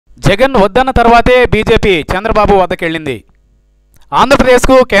జగన్ వద్దన్న తర్వాతే బీజేపీ చంద్రబాబు వద్దకెళ్లింది.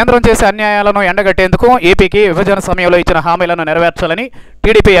 ఆంధ్రప్రదేశ్కు కేంద్రం చేసే అన్యాయాలను ఎండగట్టేందుకు ఏపీకి విభజన సమయంలో ఇచ్చిన హామీలను నెరవేర్చాలని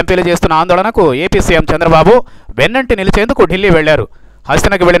టీడీపీ ఎంపీలు చేస్తున్న ఆందోళనకు ఏపీ సీఎం చంద్రబాబు వెన్నంటి నిలిచేందుకు ఢిల్లీ వెళ్లారు.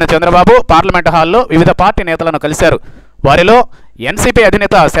 హస్తినకు వెళ్లిన చంద్రబాబు పార్లమెంటు హాల్లో వివిధ పార్టీ నేతలను కలిశారు. వారిలో ఎన్సీపీ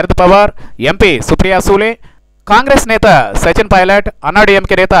అధినేత శరద్ పవార్, ఎంపీ సుప్రియా సూలే, కాంగ్రెస్ నేత సచిన్ పైలట్,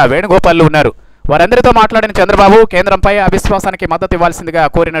 అన్నాడీఎంకే నేత వేణుగోపాల్ ఉన్నారు. వారందరితో మాట్లాడిన చంద్రబాబు కేంద్రంపై అవిశ్వాసానికి మద్దతు ఇవ్వాల్సిందిగా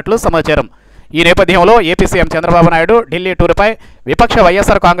కోరినట్లు సమాచారం. ఈ నేపథ్యంలో ఏపీ సీఎం చంద్రబాబు నాయుడు ఢిల్లీ టూరుపై విపక్ష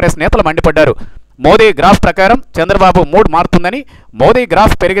వైఎస్ఆర్ కాంగ్రెస్ నేతలు మండిపడ్డారు. మోదీ గ్రాఫ్ ప్రకారం చంద్రబాబు మూడ్ మారుతుందని, మోదీ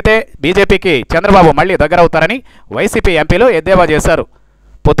గ్రాఫ్ పెరిగితే బీజేపీకి చంద్రబాబు మళ్లీ దగ్గరవుతారని వైసీపీ ఎంపీలు ఎద్దేవా చేశారు.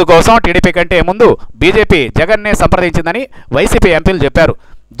 పొత్తు కోసం టీడీపీ కంటే ముందు బీజేపీ జగన్నే సంప్రదించిందని వైసీపీ ఎంపీలు చెప్పారు.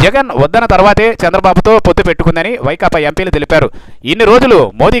 జగన్ వద్దన తర్వాతే చంద్రబాబుతో పొత్తు పెట్టుకుందని వైకాపా ఎంపీలు తెలిపారు. ఇన్ని రోజులు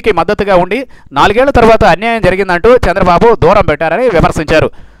మోదీకి మద్దతుగా ఉండి 4 ఏళ్ల తర్వాత అన్యాయం జరిగిందంటూ చంద్రబాబు దూరం పెట్టారని విమర్శించారు.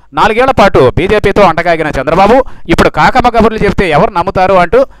 4 ఏళ్ల పాటు బీజేపీతో అంటగాగిన చంద్రబాబు ఇప్పుడు కాకమ్మ కబుర్లు చెబితే ఎవరు నమ్ముతారు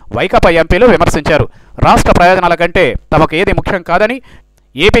అంటూ వైకాపా ఎంపీలు విమర్శించారు. రాష్ట్ర ప్రయోజనాల కంటే తమకు ఏది ముఖ్యం కాదని,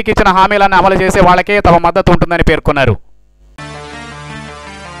 ఏపీకి ఇచ్చిన హామీలను అమలు చేసే వాళ్ళకే తమ మద్దతు ఉంటుందని పేర్కొన్నారు.